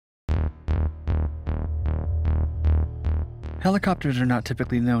Helicopters are not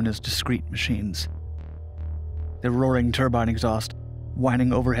typically known as discrete machines. Their roaring turbine exhaust,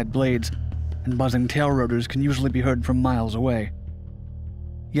 whining overhead blades, and buzzing tail rotors can usually be heard from miles away.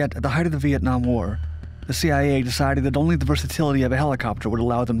 Yet, at the height of the Vietnam War, the CIA decided that only the versatility of a helicopter would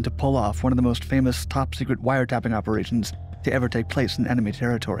allow them to pull off one of the most famous top-secret wiretapping operations to ever take place in enemy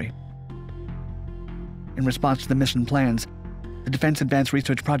territory. In response to the mission plans, the Defense Advanced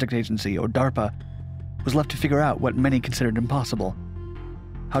Research Project Agency, or DARPA, was left to figure out what many considered impossible: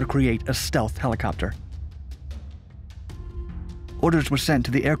 how to create a stealth helicopter. Orders were sent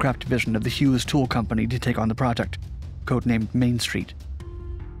to the aircraft division of the Hughes Tool Company to take on the project, codenamed Mainstreet.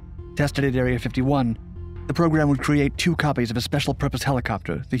 Tested at Area 51, the program would create 2 copies of a special-purpose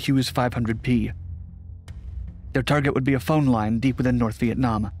helicopter, the Hughes 500P. Their target would be a phone line deep within North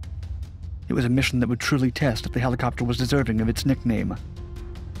Vietnam. It was a mission that would truly test if the helicopter was deserving of its nickname,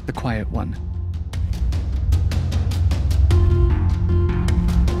 the Quiet One.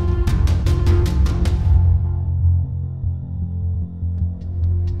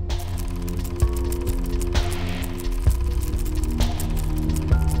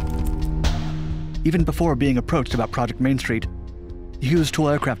 Even before being approached about Project Mainstreet, the Hughes Tool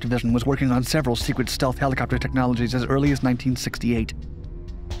Aircraft Division was working on several secret stealth helicopter technologies as early as 1968.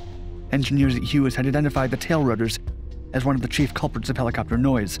 Engineers at Hughes had identified the tail rotors as one of the chief culprits of helicopter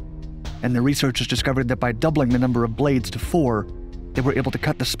noise, and their researchers discovered that by doubling the number of blades to 4, they were able to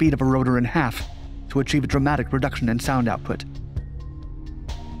cut the speed of a rotor in half to achieve a dramatic reduction in sound output.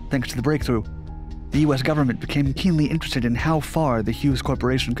 Thanks to the breakthrough, the U.S. government became keenly interested in how far the Hughes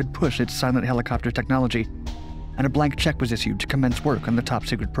Corporation could push its silent helicopter technology, and a blank check was issued to commence work on the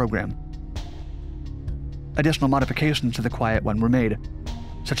top-secret program. Additional modifications to the Quiet One were made,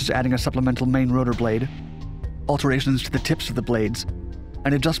 such as adding a supplemental main rotor blade, alterations to the tips of the blades,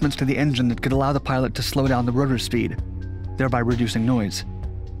 and adjustments to the engine that could allow the pilot to slow down the rotor speed, thereby reducing noise.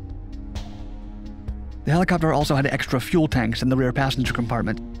 The helicopter also had extra fuel tanks in the rear passenger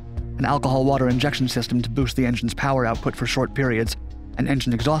compartment, an alcohol water injection system to boost the engine's power output for short periods, an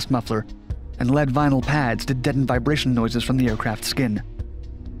engine exhaust muffler, and lead vinyl pads to deaden vibration noises from the aircraft's skin.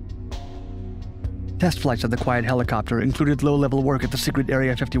 Test flights of the quiet helicopter included low-level work at the secret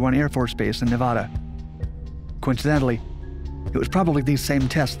Area 51 Air Force Base in Nevada. Coincidentally, it was probably these same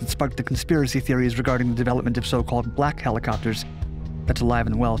tests that sparked the conspiracy theories regarding the development of so-called black helicopters that's alive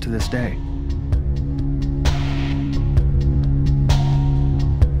and well to this day.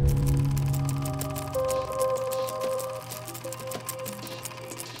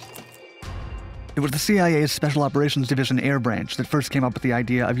 It was the CIA's Special Operations Division Air Branch that first came up with the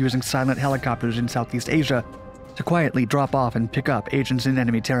idea of using silent helicopters in Southeast Asia to quietly drop off and pick up agents in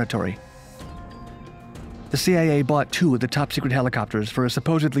enemy territory. The CIA bought 2 of the top-secret helicopters for a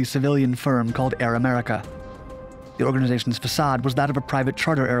supposedly civilian firm called Air America. The organization's facade was that of a private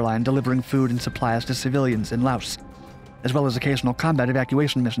charter airline delivering food and supplies to civilians in Laos, as well as occasional combat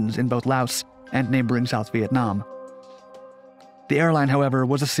evacuation missions in both Laos and neighboring South Vietnam. The airline, however,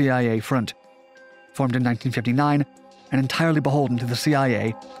 was a CIA front, formed in 1959 and entirely beholden to the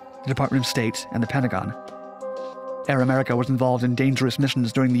CIA, the Department of State, and the Pentagon. Air America was involved in dangerous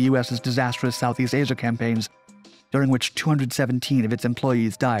missions during the U.S.'s disastrous Southeast Asia campaigns, during which 217 of its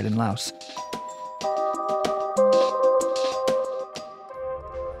employees died in Laos.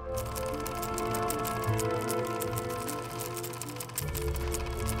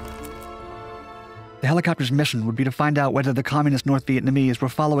 The helicopter's mission would be to find out whether the communist North Vietnamese were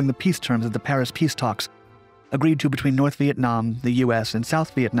following the peace terms of the Paris peace talks, agreed to between North Vietnam, the U.S., and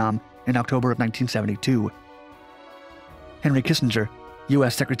South Vietnam in October of 1972. Henry Kissinger,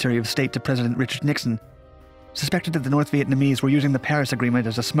 U.S. Secretary of State to President Richard Nixon, suspected that the North Vietnamese were using the Paris Agreement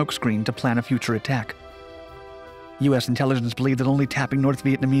as a smokescreen to plan a future attack. U.S. intelligence believed that only tapping North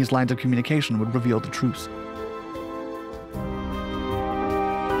Vietnamese lines of communication would reveal the truth.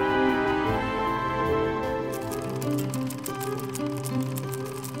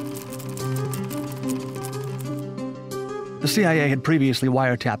 The CIA had previously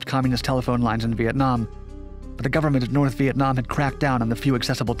wiretapped communist telephone lines in Vietnam, but the government of North Vietnam had cracked down on the few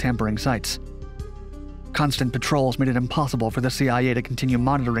accessible tampering sites. Constant patrols made it impossible for the CIA to continue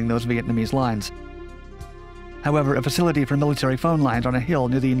monitoring those Vietnamese lines. However, a facility for military phone lines on a hill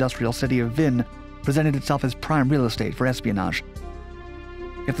near the industrial city of Vinh presented itself as prime real estate for espionage.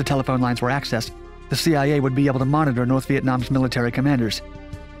 If the telephone lines were accessed, the CIA would be able to monitor North Vietnam's military commanders.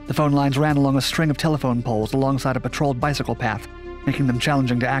 The phone lines ran along a string of telephone poles alongside a patrolled bicycle path, making them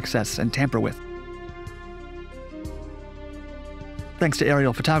challenging to access and tamper with. Thanks to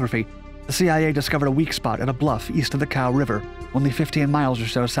aerial photography, The CIA discovered a weak spot at a bluff east of the Cow River, only 15 miles or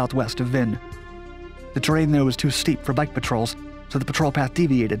so southwest of Vinh. The terrain there was too steep for bike patrols, so the patrol path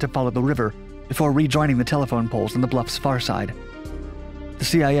deviated to follow the river before rejoining the telephone poles on the bluff's far side. The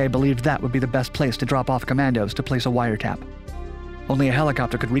CIA believed that would be the best place to drop off commandos to place a wiretap. Only a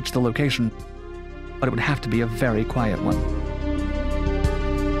helicopter could reach the location, but it would have to be a very quiet one.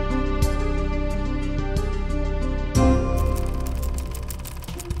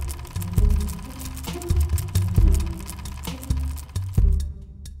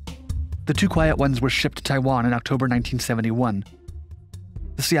 The two quiet ones were shipped to Taiwan in October 1971.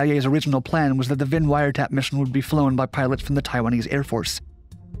 The CIA's original plan was that the Vinh wiretap mission would be flown by pilots from the Taiwanese Air Force.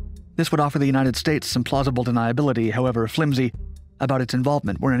 This would offer the United States some plausible deniability, however flimsy, about its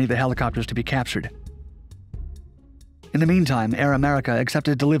involvement were any of the helicopters to be captured. In the meantime, Air America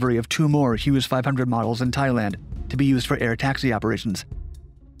accepted delivery of 2 more Hughes 500 models in Thailand to be used for air taxi operations.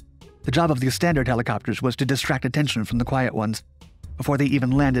 The job of these standard helicopters was to distract attention from the quiet ones before they even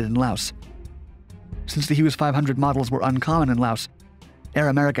landed in Laos. Since the Hughes 500 models were uncommon in Laos, Air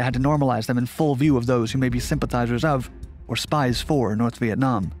America had to normalize them in full view of those who may be sympathizers of or spies for North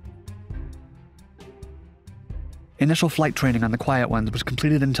Vietnam. Initial flight training on the quiet ones was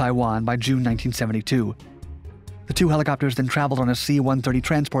completed in Taiwan by June 1972. The 2 helicopters then traveled on a C-130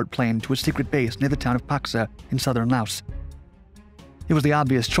 transport plane to a secret base near the town of Pak Sa in southern Laos. It was the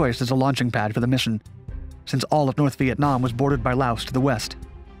obvious choice as a launching pad for the mission, since all of North Vietnam was bordered by Laos to the west.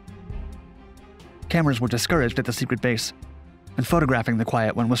 Cameras were discouraged at the secret base, and photographing the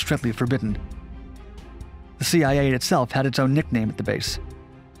quiet one was strictly forbidden. The CIA itself had its own nickname at the base.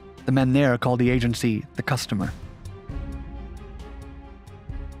 The men there called the agency the Customer.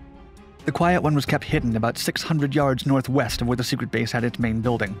 The quiet one was kept hidden about 600 yards northwest of where the secret base had its main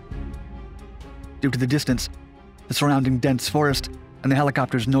building. Due to the distance, the surrounding dense forest, and the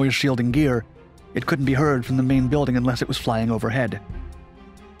helicopter's noise-shielding gear, it couldn't be heard from the main building unless it was flying overhead.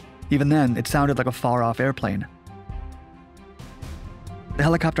 Even then, it sounded like a far-off airplane. The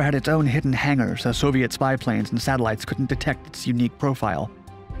helicopter had its own hidden hangar, so Soviet spy planes and satellites couldn't detect its unique profile.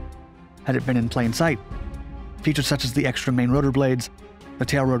 Had it been in plain sight, features such as the extra main rotor blades, the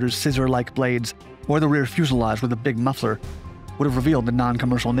tail rotor's scissor-like blades, or the rear fuselage with a big muffler would have revealed the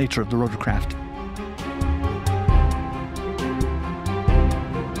non-commercial nature of the rotorcraft.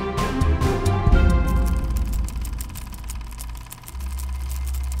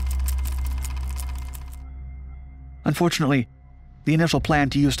 Unfortunately, the initial plan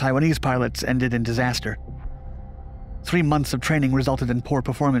to use Taiwanese pilots ended in disaster. 3 months of training resulted in poor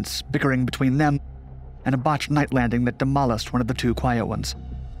performance, bickering between them, and a botched night landing that demolished one of the 2 quiet ones.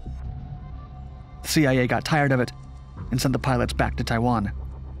 The CIA got tired of it and sent the pilots back to Taiwan.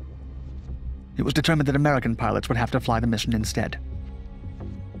 It was determined that American pilots would have to fly the mission instead.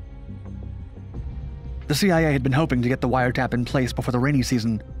 The CIA had been hoping to get the wiretap in place before the rainy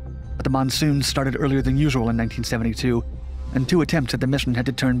season, but the monsoons started earlier than usual in 1972, and 2 attempts at the mission had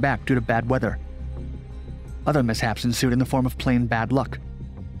to turn back due to bad weather. Other mishaps ensued in the form of plain bad luck.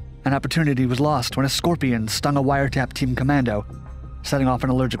 An opportunity was lost when a scorpion stung a wiretap team commando, setting off an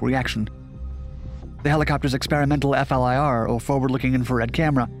allergic reaction. The helicopter's experimental FLIR, or forward-looking infrared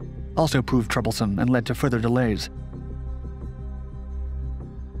camera, also proved troublesome and led to further delays.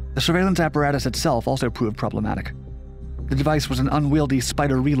 The surveillance apparatus itself also proved problematic. The device was an unwieldy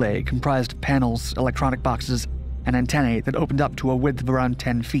spider relay comprised of panels, electronic boxes, and antennae that opened up to a width of around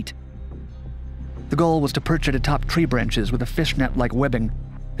 10 feet. The goal was to perch at atop tree branches with a fishnet-like webbing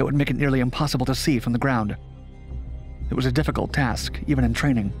that would make it nearly impossible to see from the ground. It was a difficult task, even in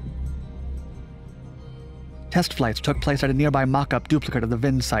training. Test flights took place at a nearby mock-up duplicate of the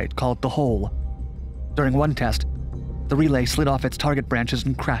Vinh site called The Hole. During one test, the relay slid off its target branches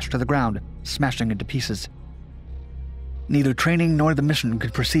and crashed to the ground, smashing into pieces. Neither training nor the mission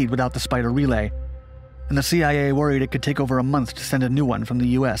could proceed without the spider relay, and the CIA worried it could take over a month to send a new one from the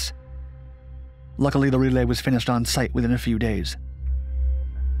US. Luckily, the relay was finished on site within a few days.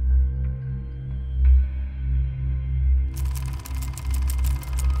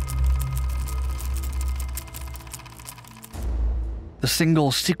 The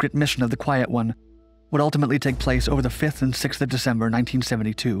single secret mission of the Quiet One would ultimately take place over the 5th and 6th of December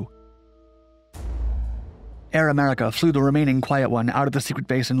 1972. Air America flew the remaining Quiet One out of the secret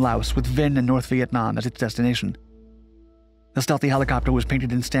base in Laos with Vinh and North Vietnam as its destination. The stealthy helicopter was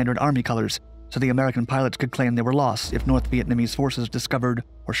painted in standard Army colors, so the American pilots could claim they were lost if North Vietnamese forces discovered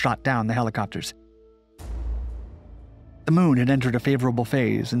or shot down the helicopters. The moon had entered a favorable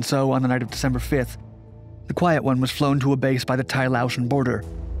phase, and so on the night of December 5th, the Quiet One was flown to a base by the Thai-Laotian border,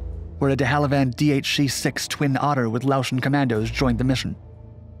 where a de Havilland DHC-6 Twin Otter with Laotian commandos joined the mission.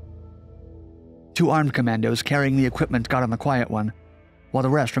 2 armed commandos carrying the equipment got on the Quiet One, while the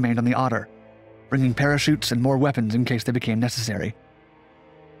rest remained on the Otter, bringing parachutes and more weapons in case they became necessary.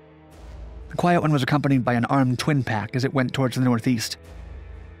 The Quiet One was accompanied by an armed twin pack as it went towards the northeast.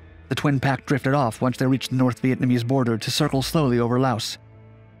 The twin pack drifted off once they reached the North Vietnamese border to circle slowly over Laos.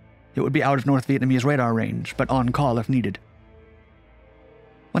 It would be out of North Vietnamese radar range, but on call if needed.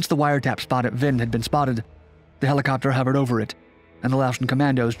 Once the wiretap spot at Vinh had been spotted, the helicopter hovered over it, and the Laotian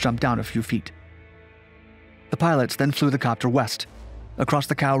commandos jumped down a few feet. The pilots then flew the copter west, across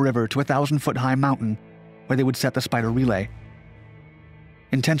the Cow River to a 1,000-foot-high mountain, where they would set the spider relay.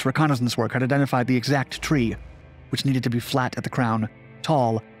 Intense reconnaissance work had identified the exact tree, which needed to be flat at the crown,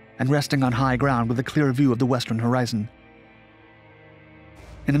 tall, and resting on high ground with a clear view of the western horizon.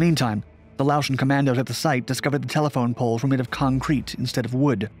 In the meantime, the Laotian commandos at the site discovered the telephone poles were made of concrete instead of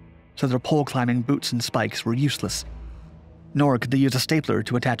wood, so their pole-climbing boots and spikes were useless. Nor could they use a stapler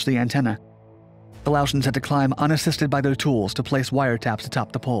to attach the antenna. The Laotians had to climb unassisted by their tools to place wiretaps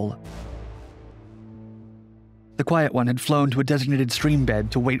atop the pole. The Quiet One had flown to a designated stream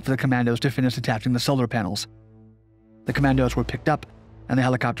bed to wait for the commandos to finish attaching the solar panels. The commandos were picked up, and the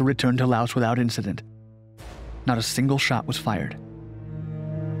helicopter returned to Laos without incident. Not a single shot was fired.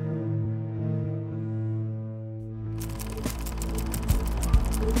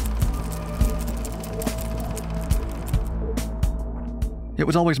 It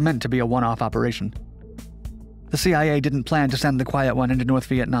was always meant to be a one-off operation. The CIA didn't plan to send the Quiet One into North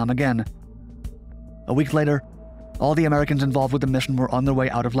Vietnam again. A week later, all the Americans involved with the mission were on their way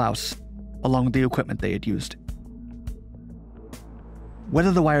out of Laos, along with the equipment they had used.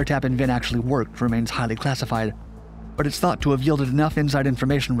 Whether the wiretap in Vinh actually worked remains highly classified, but it's thought to have yielded enough inside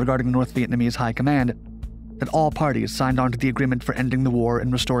information regarding North Vietnamese High Command that all parties signed on to the agreement for ending the war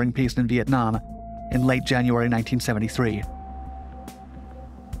and restoring peace in Vietnam in late January 1973.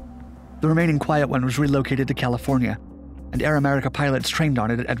 The remaining Quiet One was relocated to California, and Air America pilots trained on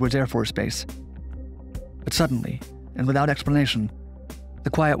it at Edwards Air Force Base. But suddenly, and without explanation,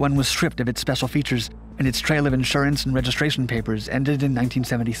 the Quiet One was stripped of its special features, and its trail of insurance and registration papers ended in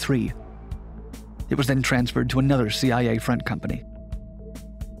 1973. It was then transferred to another CIA front company.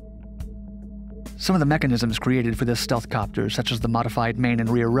 Some of the mechanisms created for this stealth copter, such as the modified main and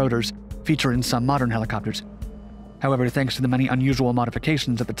rear rotors, feature in some modern helicopters. However, thanks to the many unusual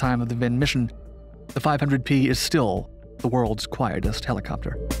modifications at the time of the Vinh mission, the 500P is still the world's quietest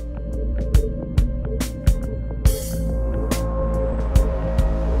helicopter.